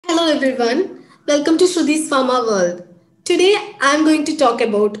Hello everyone, welcome to Sruthi's Pharma World. Today I am going to talk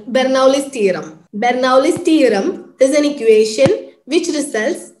about Bernoullis theorem. Bernoullis theorem is an equation which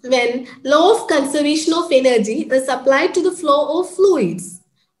results when law of conservation of energy is applied to the flow of fluids.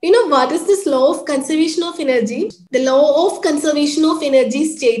 You know what is this law of conservation of energy? The law of conservation of energy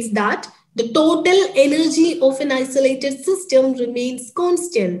states that the total energy of an isolated system remains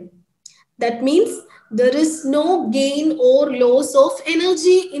constant. That means there is no gain or loss of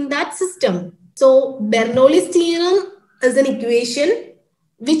energy in that system. So Bernoullis theorem is an equation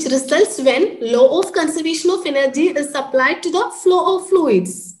which results when law of conservation of energy is applied to the flow of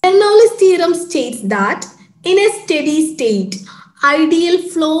fluids. Bernoullis theorem states that in a steady state, ideal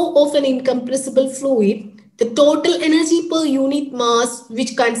flow of an incompressible fluid, the total energy per unit mass,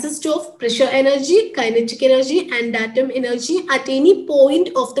 which consists of pressure energy, kinetic energy, and atom energy at any point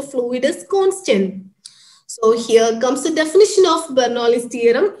of the fluid is constant. So here comes the definition of Bernoullis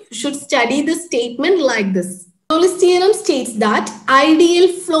theorem. You should study the statement like this. Bernoullis theorem states that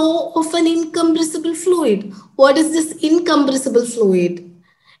ideal flow of an incompressible fluid. What is this incompressible fluid?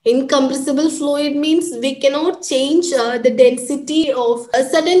 Incompressible fluid means we cannot change the density of a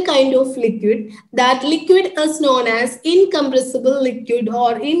certain kind of liquid. That liquid is known as incompressible liquid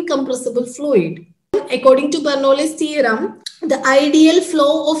or incompressible fluid. According to Bernoullis theorem, the ideal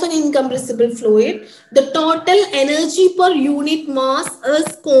flow of an incompressible fluid, the total energy per unit mass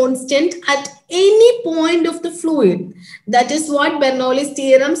is constant at any point of the fluid. That is what Bernoullis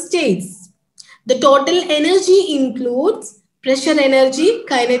theorem states. The total energy includes pressure energy,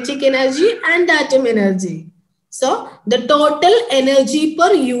 kinetic energy, and atom energy. So, the total energy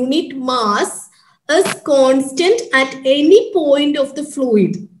per unit mass is constant at any point of the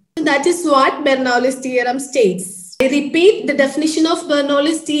fluid. That is what Bernoullis theorem states. I repeat the definition of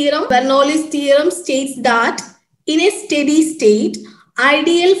Bernoullis theorem. Bernoullis theorem states that in a steady state,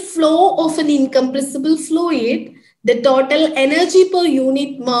 ideal flow of an incompressible fluid, the total energy per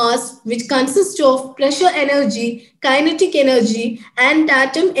unit mass, which consists of pressure energy, kinetic energy, and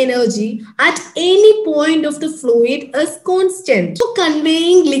atom energy at any point of the fluid is constant. So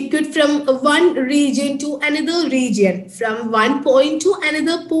conveying liquid from one region to another region, from one point to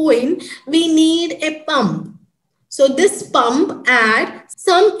another point, we need a pump. So this pump adds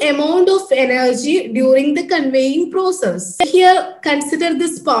some amount of energy during the conveying process. Here, consider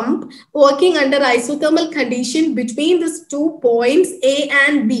this pump working under isothermal condition between these 2 points A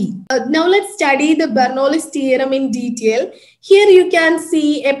and B. Now let's study the Bernoullis theorem in detail. Here you can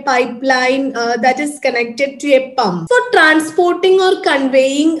see a pipeline that is connected to a pump. For transporting or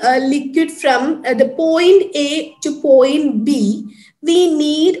conveying a liquid from the point A to point B, we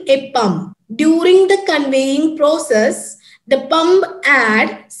need a pump. During the conveying process, the pump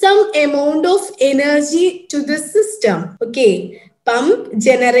adds some amount of energy to the system. Okay, pump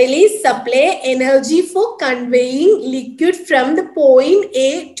generally supply energy for conveying liquid from the point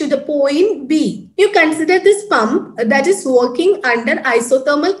A to the point B. You consider this pump that is working under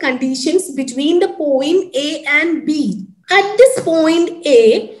isothermal conditions between the point A and B. At this point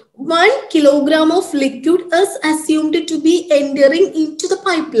A, 1 kilogram of liquid is assumed to be entering into the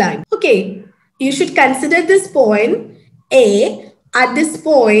pipeline. Okay, you should consider this point A. At this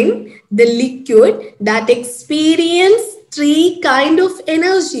point, the liquid that experience 3 kinds of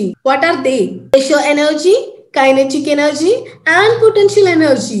energy. What are they? Pressure energy, kinetic energy, and potential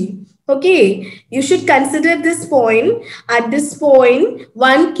energy. Okay, you should consider this point. At this point,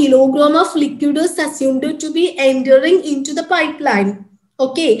 1 kilogram of liquid is assumed to be entering into the pipeline.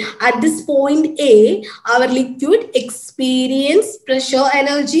 Okay, at this point A, our liquid experience pressure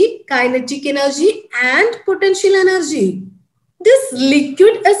energy, kinetic energy, and potential energy. This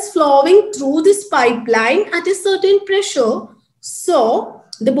liquid is flowing through this pipeline at a certain pressure. So,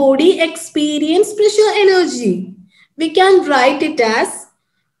 the body experiences pressure energy. We can write it as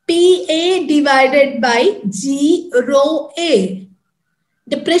PA divided by G rho A.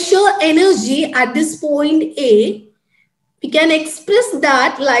 The pressure energy at this point A, we can express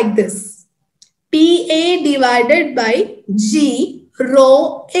that like this. PA divided by G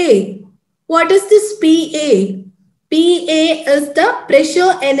rho A. What is this PA? PA is the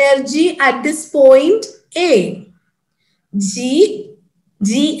pressure energy at this point A. G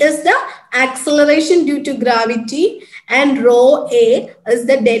is the acceleration due to gravity, and rho A is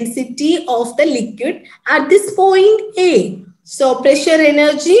the density of the liquid at this point A. So pressure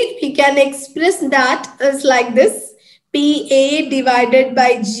energy, we can express that as like this. PA divided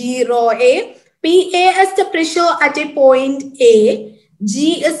by G rho A. PA is the pressure at a point A.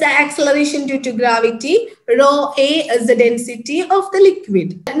 G is the acceleration due to gravity. Rho A is the density of the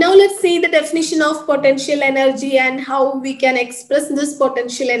liquid. Now let's see the definition of potential energy and how we can express this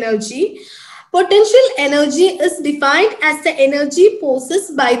potential energy. Potential energy is defined as the energy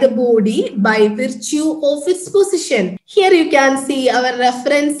possessed by the body by virtue of its position. Here you can see our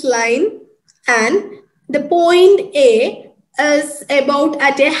reference line, and the point A is about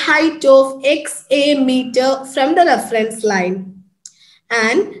at a height of XA meter from the reference line.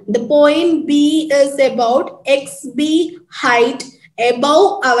 And the point B is about XB height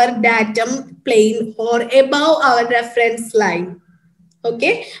above our datum plane or above our reference line.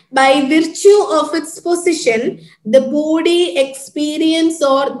 Okay, by virtue of its position, the body experience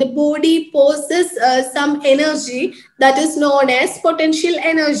or the body possesses some energy that is known as potential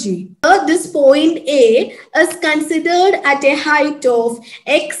energy. This point A is considered at a height of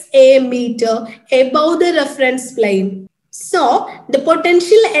XA meter above the reference plane. So, the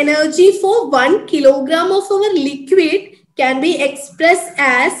potential energy for 1 kilogram of our liquid can be expressed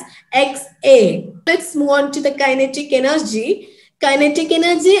as XA. Let's move on to the kinetic energy. Kinetic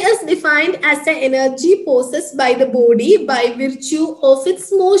energy is defined as the energy possessed by the body by virtue of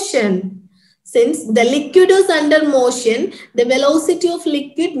its motion. Since the liquid is under motion, the velocity of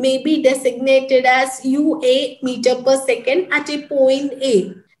liquid may be designated as UA meter per second at a point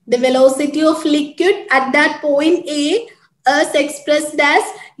A. The velocity of liquid at that point A is expressed as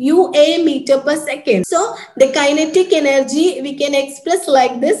UA meter per second. So the kinetic energy we can express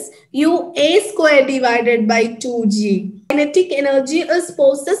like this: UA square divided by 2G. Kinetic energy is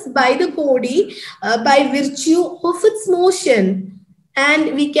possessed by the body by virtue of its motion,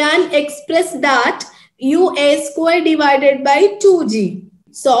 and we can express that UA square divided by 2G.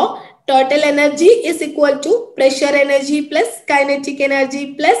 So total energy is equal to pressure energy plus kinetic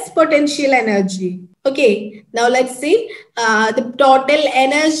energy plus potential energy. Okay, now let's see the total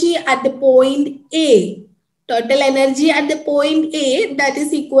energy at the point A. Total energy at the point A, that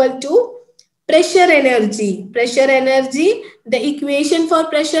is equal to pressure energy. Pressure energy, the equation for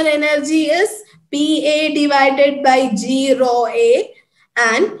pressure energy is PA divided by G rho A.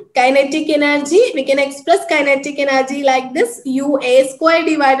 And kinetic energy, we can express kinetic energy like this: UA square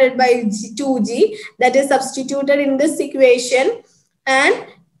divided by 2G, that is substituted in this equation. And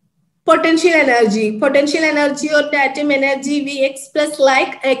potential energy or atom energy we express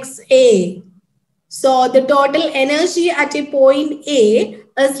like XA. So the total energy at a point A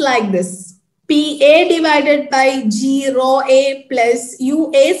is like this: PA divided by G rho A plus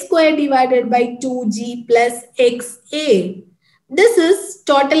UA square divided by 2G plus XA. This is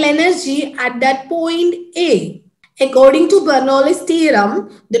total energy at that point A. According to Bernoullis theorem,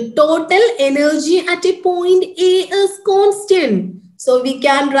 the total energy at a point A is constant. So we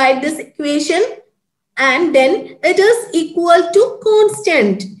can write this equation, and then it is equal to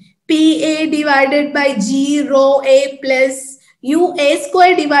constant. PA divided by G rho A plus UA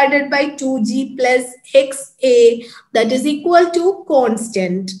square divided by 2G plus XA, that is equal to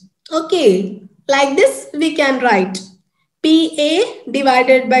constant. Okay, like this we can write PA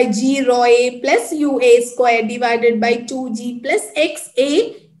divided by G rho A plus UA square divided by 2G plus XA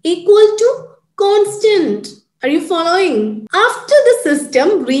equal to constant. Are you following? After the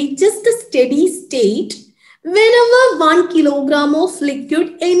system reaches the steady state, whenever 1 kilogram of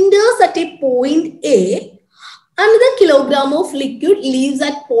liquid enters at a point A, another kilogram of liquid leaves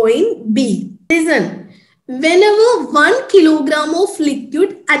at point B. Listen, whenever 1 kilogram of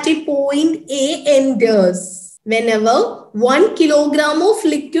liquid at a point A enters, whenever 1 kilogram of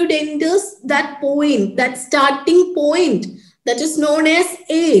liquid enters that point, that starting point, that is known as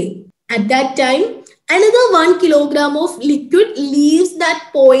A, at that time, another 1 kilogram of liquid leaves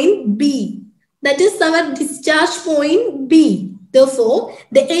that point B. That is our discharge point B. Therefore,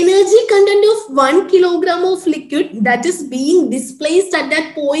 the energy content of 1 kilogram of liquid that is being displaced at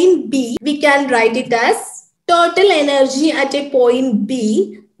that point B, we can write it as total energy at a point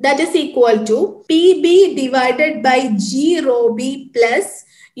B, that is equal to PB divided by G rho B plus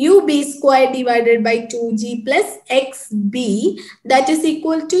UB square divided by 2G plus XB, that is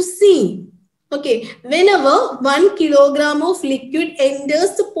equal to C. Okay, whenever 1 kilogram of liquid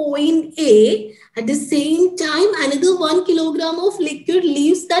enters the point A, at the same time another 1 kilogram of liquid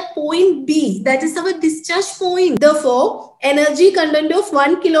leaves that point B, that is our discharge point. Therefore, energy content of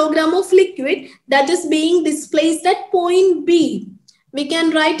 1 kilogram of liquid that is being displaced at point B, we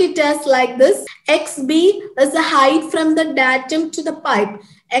can write it as like this: XB is the height from the datum to the pipe.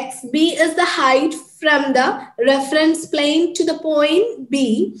 XB is the height from the reference plane to the point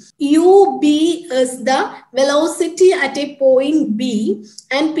B. UB is the velocity at a point B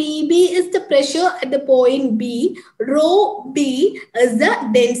and PB is the pressure at the point B. Rho B is the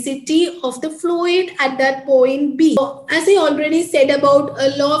density of the fluid at that point B. So, as I already said about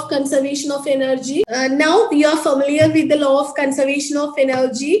a law of conservation of energy, now you are familiar with the law of conservation of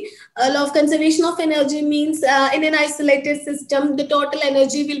energy. Law of conservation of energy means in an isolated system, the total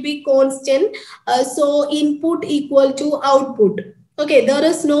energy will be constant. So input equal to output. Okay, there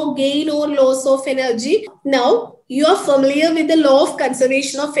is no gain or loss of energy. Now you are familiar with the law of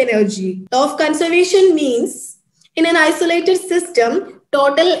conservation of energy. Law of conservation means in an isolated system,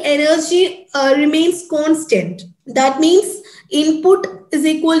 total energy remains constant. That means input is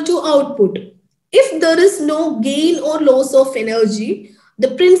equal to output. If there is no gain or loss of energy,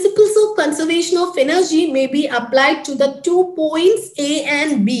 the principles of conservation of energy may be applied to the 2 points A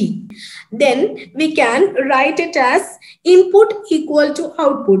and B. Then we can write it as input equal to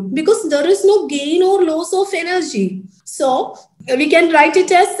output because there is no gain or loss of energy. So we can write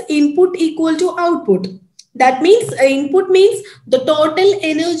it as input equal to output. That means input means the total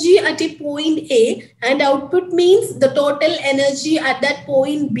energy at a point A and output means the total energy at that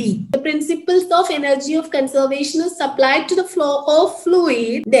point B. The principles of energy of conservation is applied to the flow of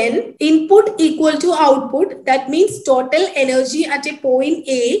fluid. Then input equal to output. That means total energy at a point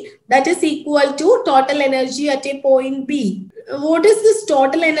A that is equal to total energy at a point B. What is this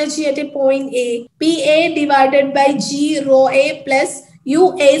total energy at a point A? PA divided by G rho A plus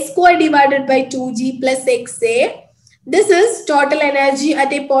UA square divided by 2G plus XA. This is total energy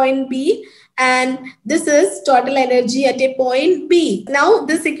at a point B and this is total energy at a point B. Now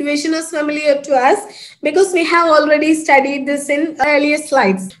this equation is familiar to us because we have already studied this in earlier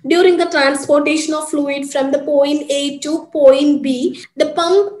slides. During the transportation of fluid from the point A to point B, the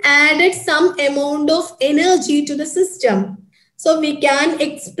pump added some amount of energy to the system. So we can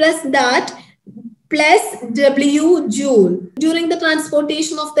express that plus W joule. During the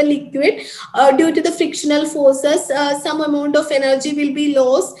transportation of the liquid, due to the frictional forces, some amount of energy will be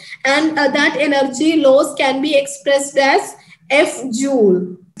lost and that energy loss can be expressed as F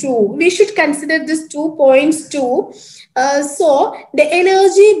joule. We should consider these 2 points too. So the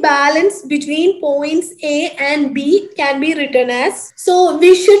energy balance between points A and B can be written as. So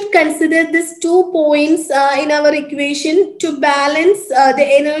we should consider these 2 points in our equation to balance the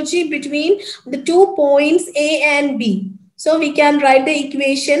energy between the 2 points A and B. So we can write the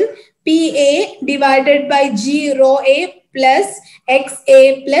equation PA divided by G rho A plus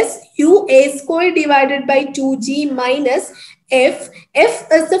XA plus UA square divided by 2G minus F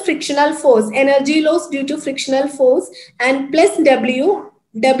is the frictional force, energy loss due to frictional force, and plus W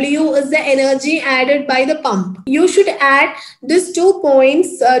is the energy added by the pump. You should add these 2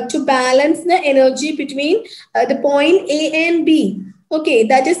 points to balance the energy between the point A and B. Okay,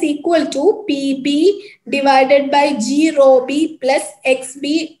 that is equal to PB divided by G rho B plus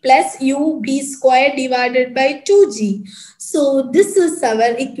XB plus UB square divided by 2G. So this is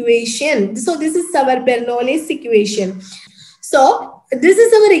our equation. So this is our Bernoullis equation. So this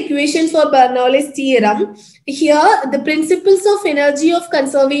is our equation for Bernoullis theorem. Here the principles of energy of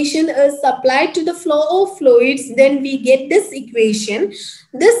conservation is applied to the flow of fluids. Then we get this equation.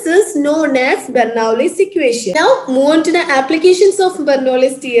 This is known as Bernoullis equation. Now move on to the applications of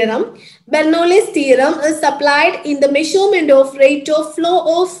Bernoullis theorem. Bernoullis theorem is applied in the measurement of rate of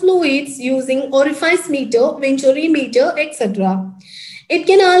flow of fluids using orifice meter, Venturi meter, etc. It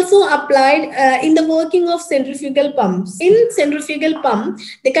can also applied in the working of centrifugal pumps. In centrifugal pump,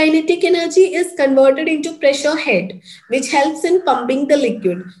 the kinetic energy is converted into pressure head, which helps in pumping the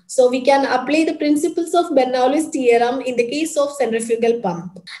liquid. So we can apply the principles of Bernoullis theorem in the case of centrifugal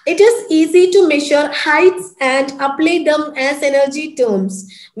pump. It is easy to measure heights and apply them as energy terms,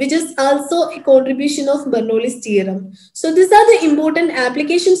 which is also a contribution of Bernoullis theorem. So these are the important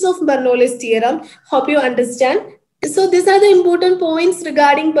applications of Bernoullis theorem. Hope you understand. So these are the important points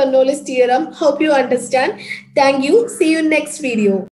regarding Bernoullis theorem. Hope you understand. Thank you. See you in next video.